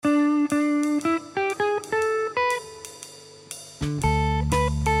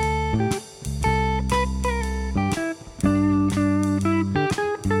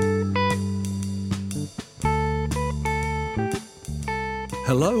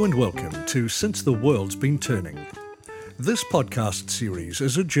Hello and welcome to Since the World's Been Turning. This podcast series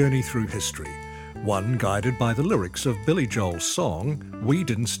is a journey through history, one guided by the lyrics of Billy Joel's song, We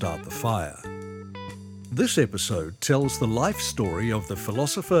Didn't Start the Fire. This episode tells the life story of the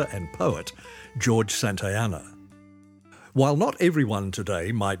philosopher and poet George Santayana. While not everyone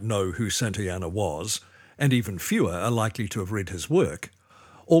today might know who Santayana was, and even fewer are likely to have read his work,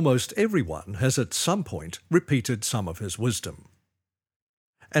 almost everyone has at some point repeated some of his wisdom.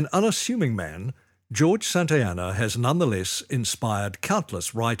 An unassuming man, George Santayana has nonetheless inspired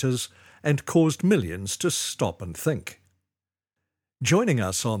countless writers and caused millions to stop and think. Joining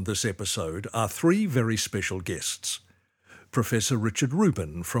us on this episode are three very special guests. Professor Richard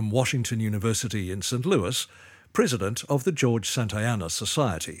Rubin from Washington University in St. Louis, President of the George Santayana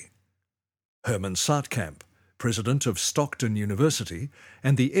Society. Herman Saatkamp, President of Stockton University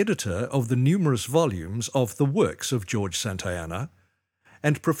and the editor of the numerous volumes of the works of George Santayana,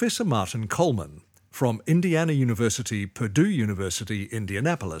 and Professor Martin Coleman from Indiana University, Purdue University,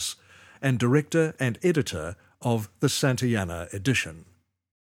 Indianapolis, and director and editor of the Santayana edition.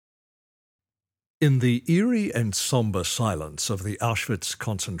 In the eerie and somber silence of the Auschwitz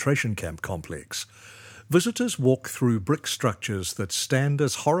concentration camp complex, visitors walk through brick structures that stand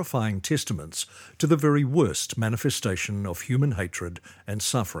as horrifying testaments to the very worst manifestation of human hatred and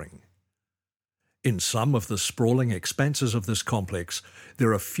suffering. In some of the sprawling expanses of this complex,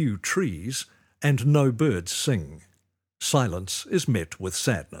 there are few trees and no birds sing. Silence is met with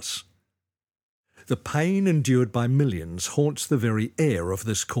sadness. The pain endured by millions haunts the very air of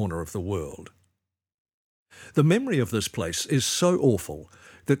this corner of the world. The memory of this place is so awful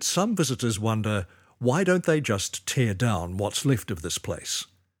that some visitors wonder, why don't they just tear down what's left of this place?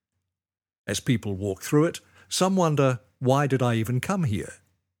 As people walk through it, some wonder, why did I even come here?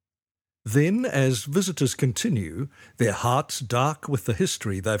 Then, as visitors continue, their hearts dark with the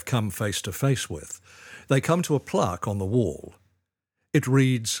history they've come face to face with, they come to a plaque on the wall. It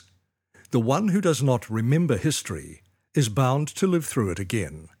reads, "The one who does not remember history is bound to live through it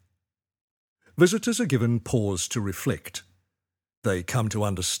again." Visitors are given pause to reflect. They come to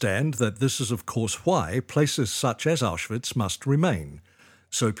understand that this is of course why places such as Auschwitz must remain,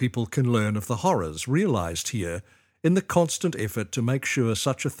 so people can learn of the horrors realized here in the constant effort to make sure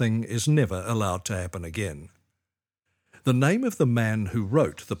such a thing is never allowed to happen again. The name of the man who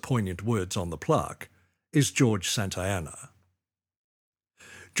wrote the poignant words on the plaque is George Santayana.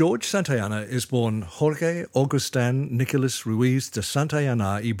 George Santayana is born Jorge Agustin Nicolas Ruiz de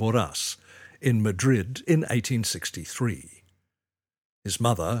Santayana y Borràs in Madrid in 1863. His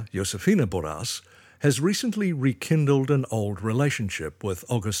mother, Josefina Borràs, has recently rekindled an old relationship with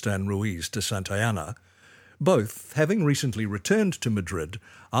Agustin Ruiz de Santayana, both having recently returned to Madrid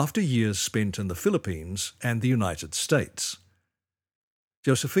after years spent in the Philippines and the United States.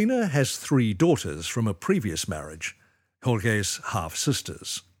 Josefina has three daughters from a previous marriage, Jorge's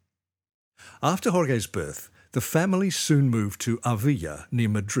half-sisters. After Jorge's birth, the family soon moved to Avila, near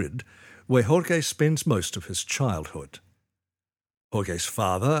Madrid, where Jorge spends most of his childhood. Jorge's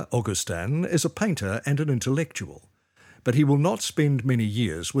father, Agustin, is a painter and an intellectual, but he will not spend many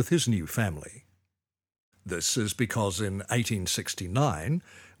years with his new family. This is because in 1869,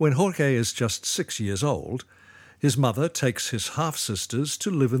 when Jorge is just 6 years old, his mother takes his half-sisters to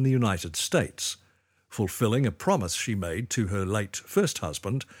live in the United States, fulfilling a promise she made to her late first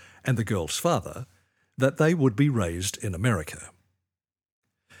husband and the girl's father that they would be raised in America.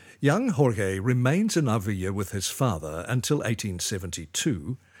 Young Jorge remains in Avila with his father until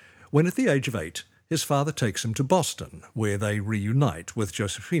 1872, when at the age of 8, his father takes him to Boston, where they reunite with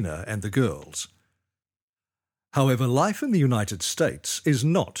Josefina and the girls. However, life in the United States is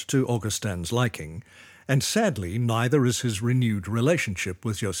not to Agustin's liking, and sadly neither is his renewed relationship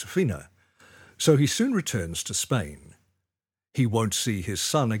with Josefina, so he soon returns to Spain. He won't see his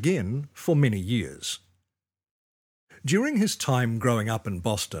son again for many years. During his time growing up in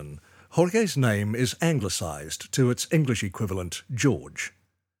Boston, Jorge's name is anglicized to its English equivalent, George.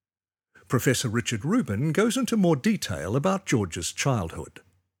 Professor Richard Rubin goes into more detail about George's childhood.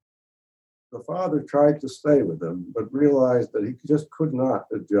 The father tried to stay with him, but realized that he just could not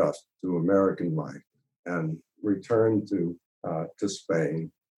adjust to American life and returned to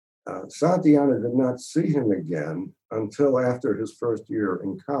Spain. Santayana did not see him again until after his first year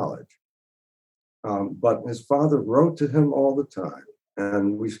in college. But his father wrote to him all the time,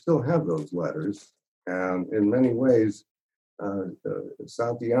 and we still have those letters. And in many ways,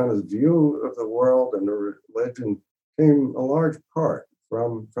 Santayana's view of the world and the religion came a large part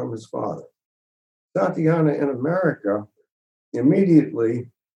from his father. Santayana in America,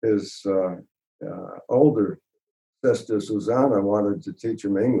 immediately his older sister Susanna wanted to teach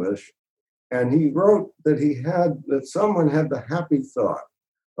him English. And he wrote that someone had the happy thought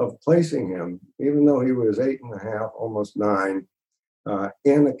of placing him, even though he was 8.5, almost 9,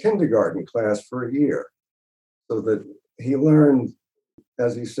 in a kindergarten class for a year, so that he learned,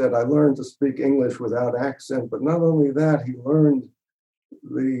 as he said, I learned to speak English without accent, but not only that, he learned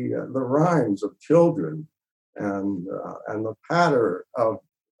the rhymes of children and the patter of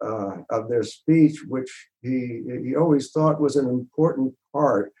their speech, which he always thought was an important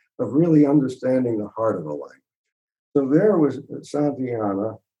part of really understanding the heart of the language. So there was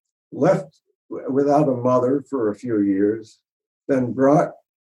Santayana, left without a mother for a few years, then brought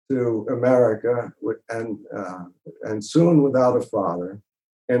to America and soon without a father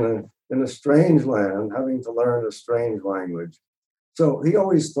in a strange land, having to learn a strange language. So he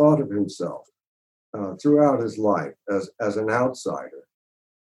always thought of himself throughout his life as an outsider.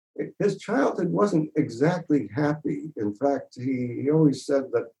 His childhood wasn't exactly happy. In fact, he always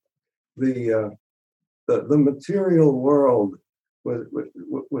said that the material world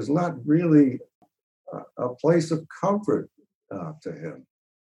was not really a place of comfort to him.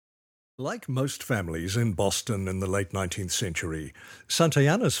 Like most families in Boston in the late 19th century,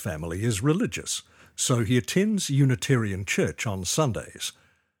 Santayana's family is religious, so he attends Unitarian Church on Sundays.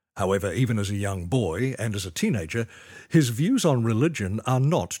 However, even as a young boy and as a teenager, his views on religion are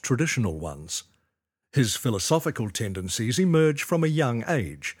not traditional ones. His philosophical tendencies emerge from a young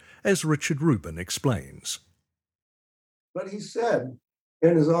age, as Richard Rubin explains. But he said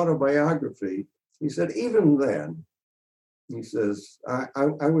in his autobiography, he said, even then, he says,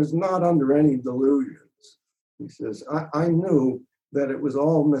 I was not under any delusions. He says, I knew that it was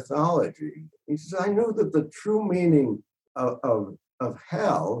all mythology. He says, I knew that the true meaning of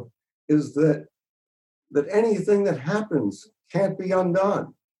hell is that anything that happens can't be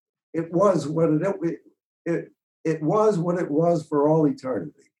undone. It was what it was for all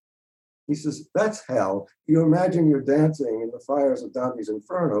eternity. He says, that's hell. You imagine you're dancing in the fires of Dante's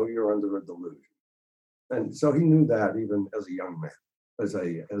Inferno, you're under a delusion. And so he knew that even as a young man, as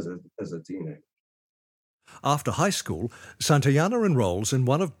a teenager. After high school, Santayana enrolls in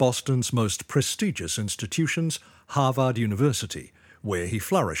one of Boston's most prestigious institutions, Harvard University, where he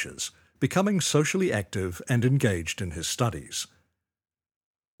flourishes, becoming socially active and engaged in his studies.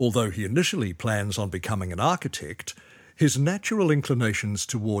 Although he initially plans on becoming an architect, his natural inclinations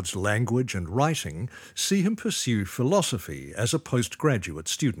towards language and writing see him pursue philosophy as a postgraduate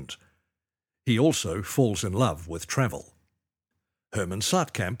student. He also falls in love with travel. Herman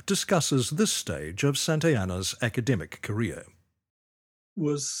Saatkamp discusses this stage of Santayana's academic career.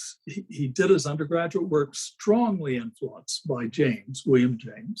 He did his undergraduate work strongly influenced by William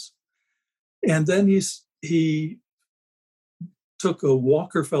James. And then he took a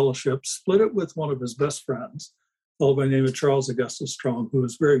Walker Fellowship, split it with one of his best friends, a fellow by the name of Charles Augustus Strong, who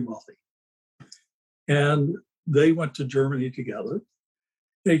was very wealthy. And they went to Germany together.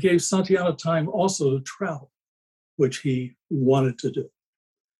 They gave Santayana time also to travel, which he wanted to do.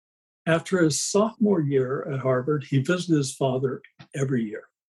 After his sophomore year at Harvard, he visited his father every year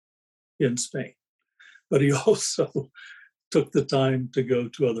in Spain. But he also took the time to go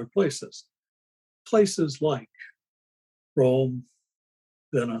to other places like Rome,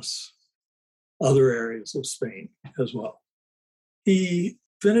 Venice, other areas of Spain as well. He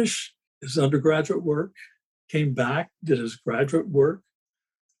finished his undergraduate work, came back, did his graduate work.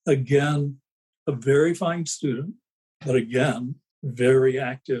 Again, a very fine student, but again, very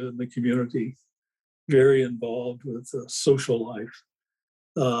active in the community, very involved with social life.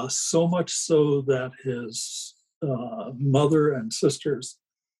 So much so that his mother and sisters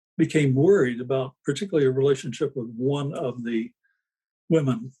became worried about particularly a relationship with one of the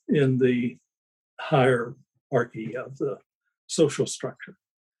women in the hierarchy of the social structure.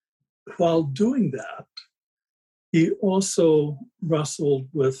 While doing that, he also wrestled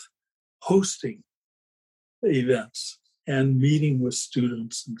with hosting events and meeting with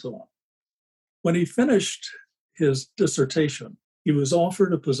students and so on. When he finished his dissertation, he was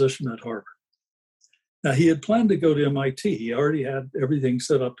offered a position at Harvard. Now, he had planned to go to MIT. He already had everything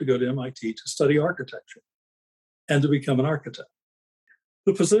set up to go to MIT to study architecture and to become an architect.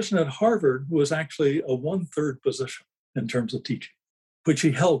 The position at Harvard was actually a 1/3 position in terms of teaching, which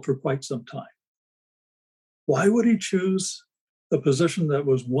he held for quite some time. Why would he choose a position that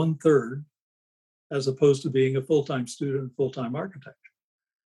was 1/3 as opposed to being a full-time student in full-time architecture?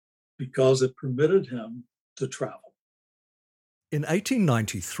 Because it permitted him to travel. In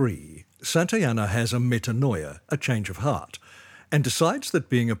 1893, Santayana has a metanoia, a change of heart, and decides that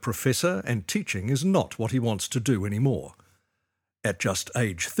being a professor and teaching is not what he wants to do anymore. At just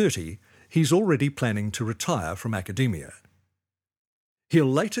age 30, he's already planning to retire from academia. He'll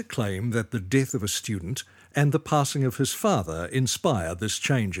later claim that the death of a student and the passing of his father inspire this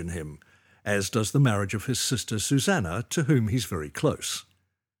change in him, as does the marriage of his sister Susanna, to whom he's very close.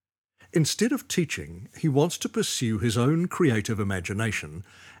 Instead of teaching, he wants to pursue his own creative imagination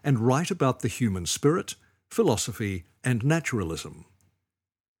and write about the human spirit, philosophy, and naturalism.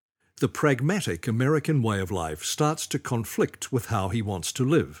 The pragmatic American way of life starts to conflict with how he wants to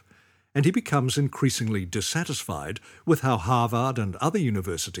live, and he becomes increasingly dissatisfied with how Harvard and other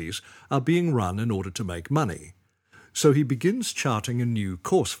universities are being run in order to make money. So he begins charting a new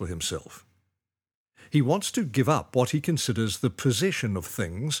course for himself. He wants to give up what he considers the possession of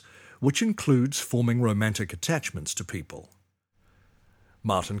things, which includes forming romantic attachments to people.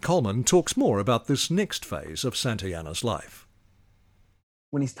 Martin Coleman talks more about this next phase of Santayana's life.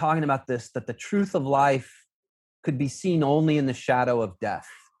 When he's talking about this, that the truth of life could be seen only in the shadow of death,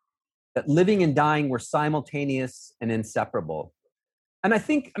 that living and dying were simultaneous and inseparable. And I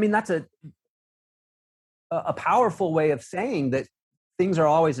think, that's a powerful way of saying that things are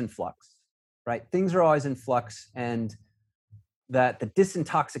always in flux, right? Things are always in flux, and that the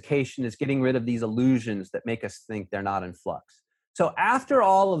disintoxication is getting rid of these illusions that make us think they're not in flux. So after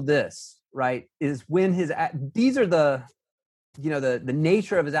all of this, right, is when these are the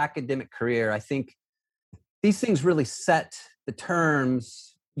nature of his academic career. I think these things really set the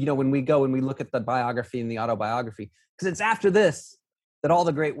terms, when we look at the biography and the autobiography, because it's after this that all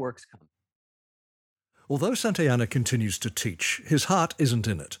the great works come. Although Santayana continues to teach, his heart isn't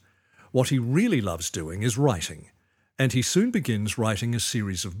in it. What he really loves doing is writing, and he soon begins writing a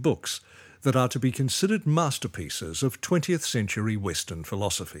series of books that are to be considered masterpieces of 20th century Western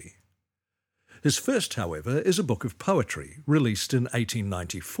philosophy. His first, however, is a book of poetry released in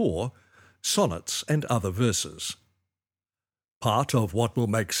 1894, Sonnets and Other Verses. Part of what will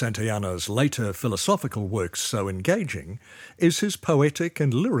make Santayana's later philosophical works so engaging is his poetic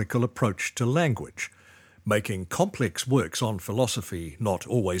and lyrical approach to language, making complex works on philosophy, not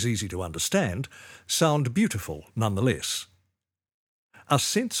always easy to understand, sound beautiful nonetheless. A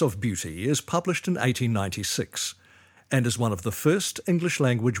Sense of Beauty is published in 1896 and is one of the first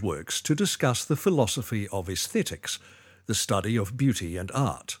English-language works to discuss the philosophy of aesthetics, the study of beauty and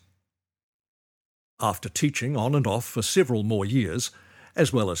art. After teaching on and off for several more years,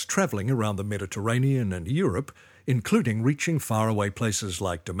 as well as travelling around the Mediterranean and Europe, including reaching faraway places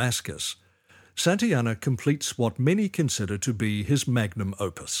like Damascus, Santayana completes what many consider to be his magnum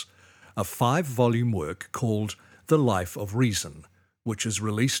opus, a 5-volume work called The Life of Reason, which is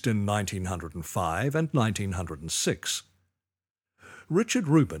released in 1905 and 1906. Richard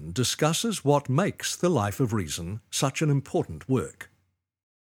Rubin discusses what makes The Life of Reason such an important work.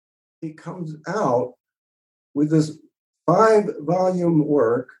 He comes out with this 5-volume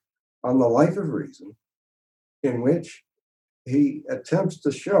work on the life of reason, in which he attempts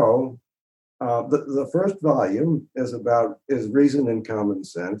to show the first volume is reason and common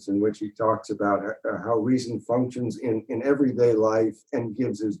sense, in which he talks about how reason functions in everyday life and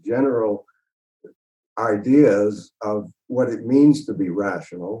gives his general ideas of what it means to be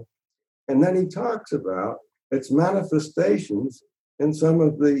rational. And then he talks about its manifestations in some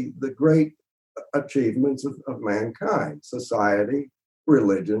of the great achievements of mankind: society,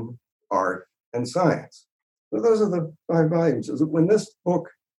 religion, art, and science. So those are the 5 volumes. So when this book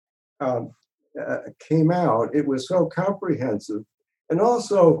came out, it was so comprehensive. And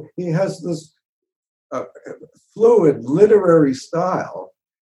also, he has this fluid literary style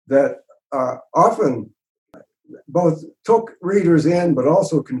that often both took readers in, but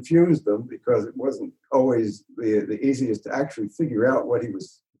also confused them, because it wasn't always the easiest to actually figure out what he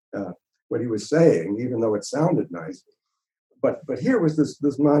was saying, even though it sounded nice. But here was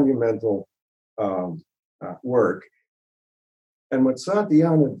this monumental work. And what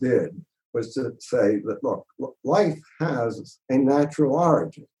Santayana did was to say that, look, life has a natural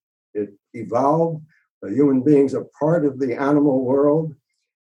origin. It evolved. Human beings are part of the animal world,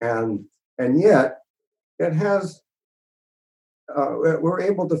 and yet it has. We're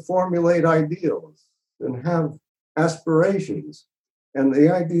able to formulate ideals and have aspirations, and the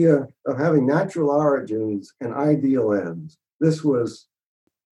idea of having natural origins and ideal ends. This was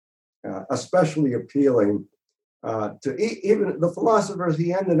especially appealing to even the philosophers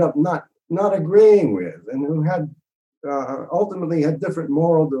he ended up not agreeing with, and who had ultimately had different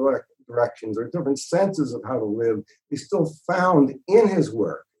moral directions or different senses of how to live. He still found in his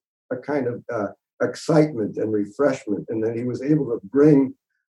work a kind of excitement and refreshment, and then he was able to bring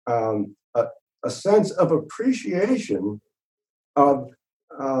a sense of appreciation of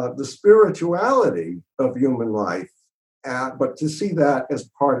the spirituality of human life but to see that as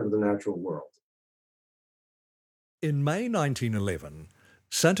part of the natural world. In May 1911,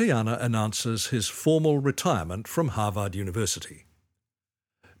 Santayana announces his formal retirement from Harvard University.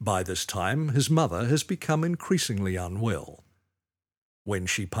 By this time, his mother has become increasingly unwell. When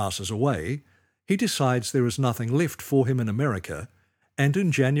she passes away, he decides there is nothing left for him in America, and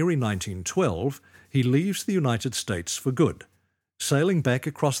in January 1912, he leaves the United States for good, sailing back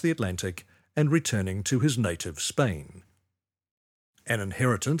across the Atlantic and returning to his native Spain. An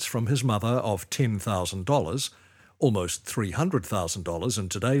inheritance from his mother of $10,000, almost $300,000 in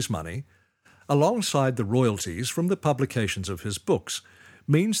today's money, alongside the royalties from the publications of his books,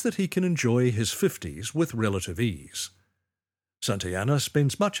 means that he can enjoy his 50s with relative ease. Santayana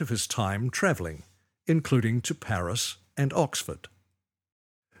spends much of his time travelling, including to Paris and Oxford.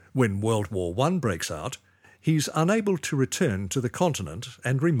 When World War I breaks out, he's unable to return to the continent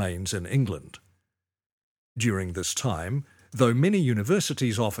and remains in England. During this time, though many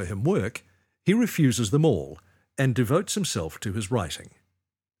universities offer him work, he refuses them all and devotes himself to his writing.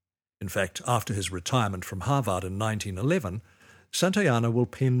 In fact, after his retirement from Harvard in 1911, Santayana will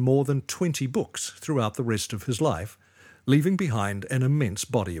pen more than 20 books throughout the rest of his life, leaving behind an immense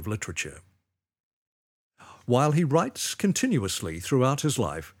body of literature. While he writes continuously throughout his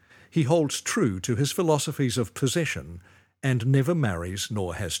life, he holds true to his philosophies of possession and never marries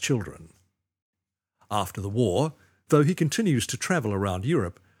nor has children. After the war, though he continues to travel around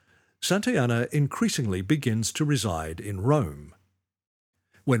Europe, Santayana increasingly begins to reside in Rome.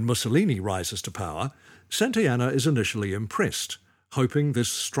 When Mussolini rises to power, Santayana is initially impressed, hoping this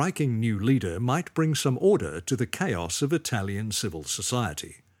striking new leader might bring some order to the chaos of Italian civil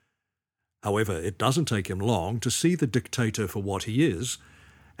society. However, it doesn't take him long to see the dictator for what he is,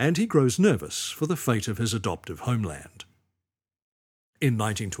 and he grows nervous for the fate of his adoptive homeland. In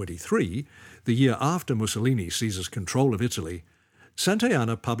 1923, the year after Mussolini seizes control of Italy,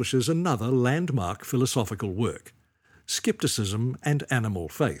 Santayana publishes another landmark philosophical work, Skepticism and Animal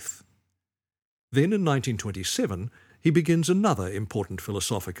Faith. Then in 1927, he begins another important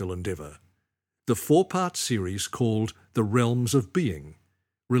philosophical endeavour, the four-part series called The Realms of Being,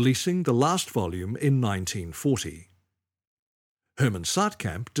 releasing the last volume in 1940. Herman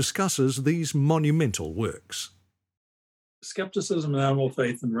Saatkamp discusses these monumental works. Skepticism and Animal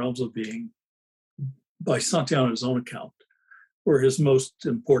Faith and Realms of Being, by Santayana's own account, were his most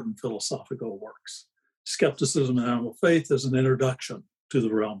important philosophical works. Skepticism and Animal Faith is an introduction to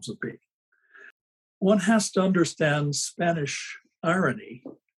the Realms of Being. One has to understand Spanish irony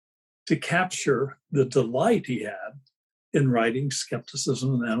to capture the delight he had in writing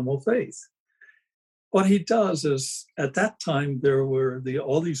Skepticism and Animal Faith. What he does is, at that time, there were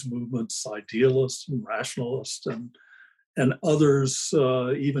all these movements, idealists and rationalists and others,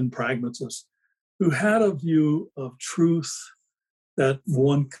 even pragmatists, who had a view of truth that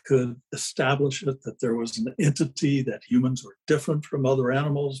one could establish it, that there was an entity, that humans were different from other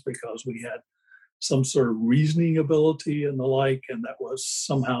animals because we had some sort of reasoning ability and the like, and that was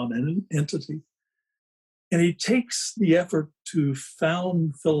somehow an entity. And he takes the effort to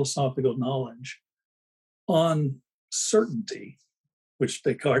found philosophical knowledge on certainty, which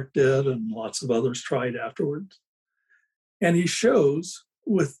Descartes did and lots of others tried afterwards. And he shows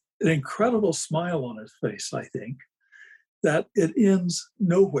with an incredible smile on his face, I think, that it ends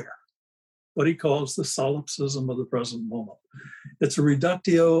nowhere, what he calls the solipsism of the present moment. It's a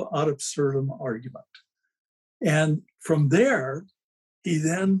reductio ad absurdum argument. And from there, he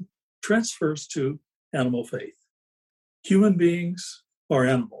then transfers to animal faith. Human beings are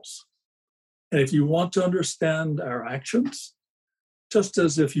animals. And if you want to understand our actions, just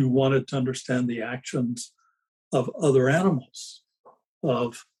as if you wanted to understand the actions of other animals,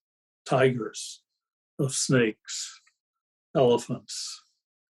 of tigers, of snakes, elephants,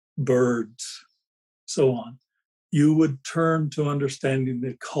 birds, so on, you would turn to understanding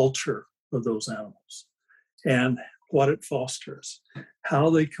the culture of those animals and what it fosters, how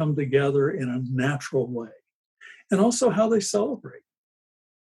they come together in a natural way, and also how they celebrate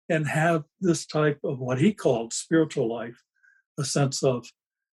and have this type of what he called spiritual life, a sense of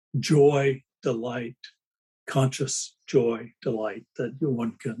joy, delight, conscious joy, delight that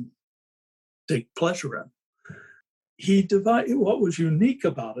one can take pleasure in. What was unique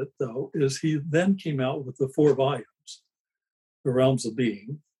about it, though, is he then came out with the 4 volumes, The Realms of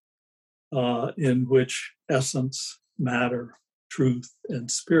Being, in which essence, matter, truth, and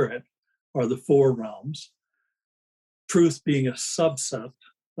spirit are the 4 realms, truth being a subset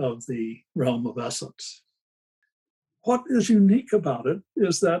of the realm of essence. What is unique about it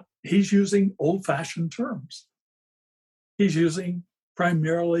is that he's using old-fashioned terms. He's using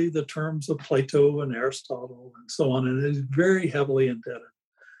primarily the terms of Plato and Aristotle and so on, and is very heavily indebted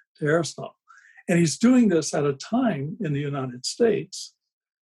to Aristotle. And he's doing this at a time in the United States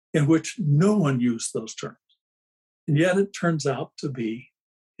in which no one used those terms. And yet it turns out to be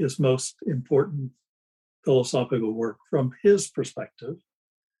his most important philosophical work from his perspective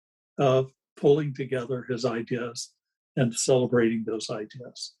of pulling together his ideas and celebrating those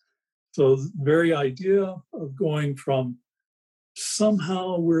ideas. So the very idea of going from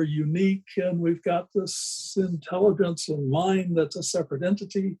somehow we're unique and we've got this intelligence and mind that's a separate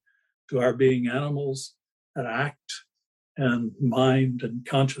entity to our being animals that act, and mind and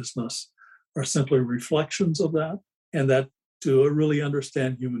consciousness are simply reflections of that, and that to really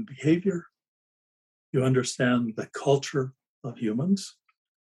understand human behavior, you understand the culture of humans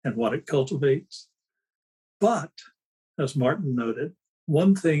and what it cultivates. But, as Martin noted,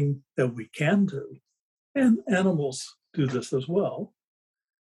 one thing that we can do, and animals do this as well,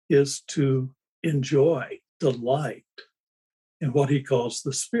 is to enjoy, delight in what he calls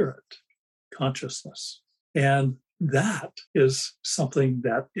the spirit, consciousness. And that is something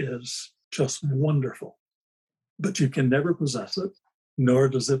that is just wonderful. But you can never possess it, nor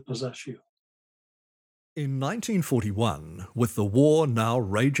does it possess you. In 1941, with the war now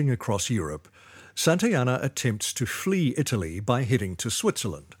raging across Europe, Santayana attempts to flee Italy by heading to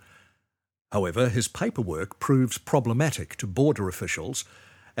Switzerland. However, his paperwork proves problematic to border officials,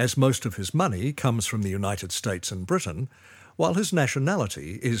 as most of his money comes from the United States and Britain, while his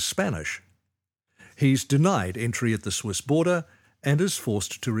nationality is Spanish. He's denied entry at the Swiss border and is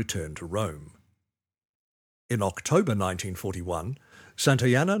forced to return to Rome. In October 1941,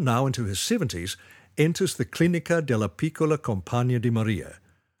 Santayana, now into his 70s, enters the Clinica della Piccola Compagnia di Maria,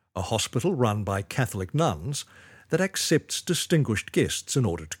 a hospital run by Catholic nuns that accepts distinguished guests in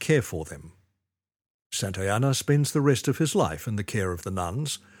order to care for them. Santayana spends the rest of his life in the care of the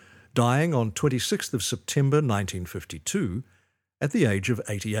nuns, dying on 26th of September 1952 at the age of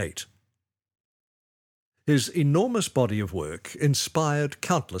 88. His enormous body of work inspired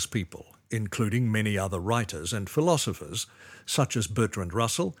countless people, including many other writers and philosophers such as Bertrand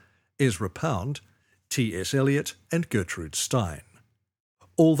Russell, Ezra Pound, T.S. Eliot, and Gertrude Stein.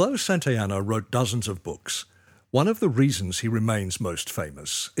 Although Santayana wrote dozens of books, one of the reasons he remains most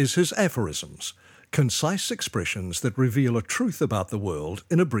famous is his aphorisms, concise expressions that reveal a truth about the world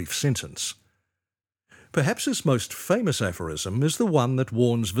in a brief sentence. Perhaps his most famous aphorism is the one that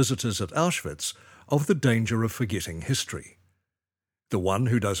warns visitors at Auschwitz of the danger of forgetting history. The one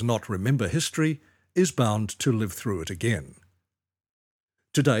who does not remember history is bound to live through it again.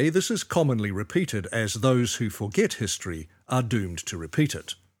 Today, this is commonly repeated as those who forget history are doomed to repeat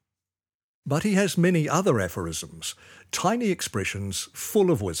it. But he has many other aphorisms, tiny expressions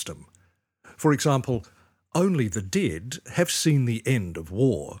full of wisdom. For example, only the dead have seen the end of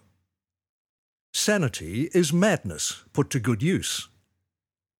war. Sanity is madness put to good use.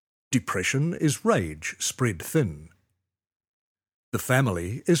 Depression is rage spread thin. The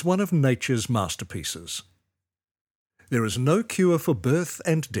family is one of nature's masterpieces. There is no cure for birth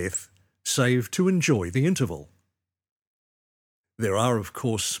and death save to enjoy the interval. There are, of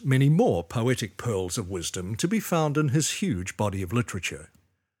course, many more poetic pearls of wisdom to be found in his huge body of literature.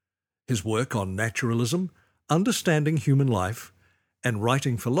 His work on naturalism, understanding human life, and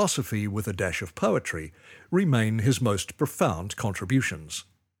writing philosophy with a dash of poetry remain his most profound contributions.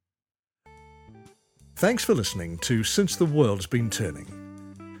 Thanks for listening to Since the World's Been Turning.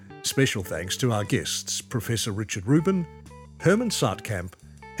 Special thanks to our guests, Professor Richard Rubin, Herman Saatkamp,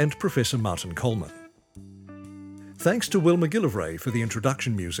 and Professor Martin Coleman. Thanks to Will McGillivray for the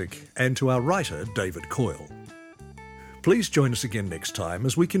introduction music and to our writer, David Coyle. Please join us again next time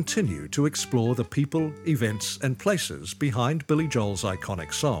as we continue to explore the people, events, and places behind Billy Joel's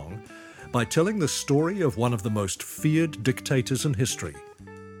iconic song by telling the story of one of the most feared dictators in history,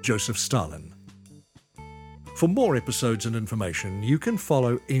 Joseph Stalin. For more episodes and information, you can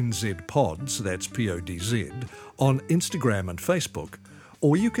follow NZ Pods, that's P-O-D-Z, on Instagram and Facebook,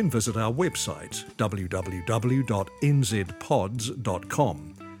 or you can visit our website,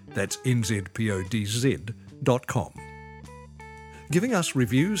 www.nzpods.com, that's nzpodz.com. Giving us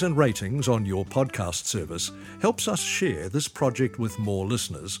reviews and ratings on your podcast service helps us share this project with more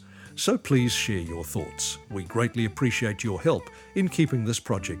listeners, so please share your thoughts. We greatly appreciate your help in keeping this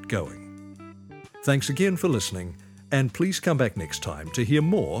project going. Thanks again for listening, and please come back next time to hear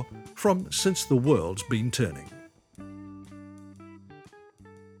more from Since the World's Been Turning.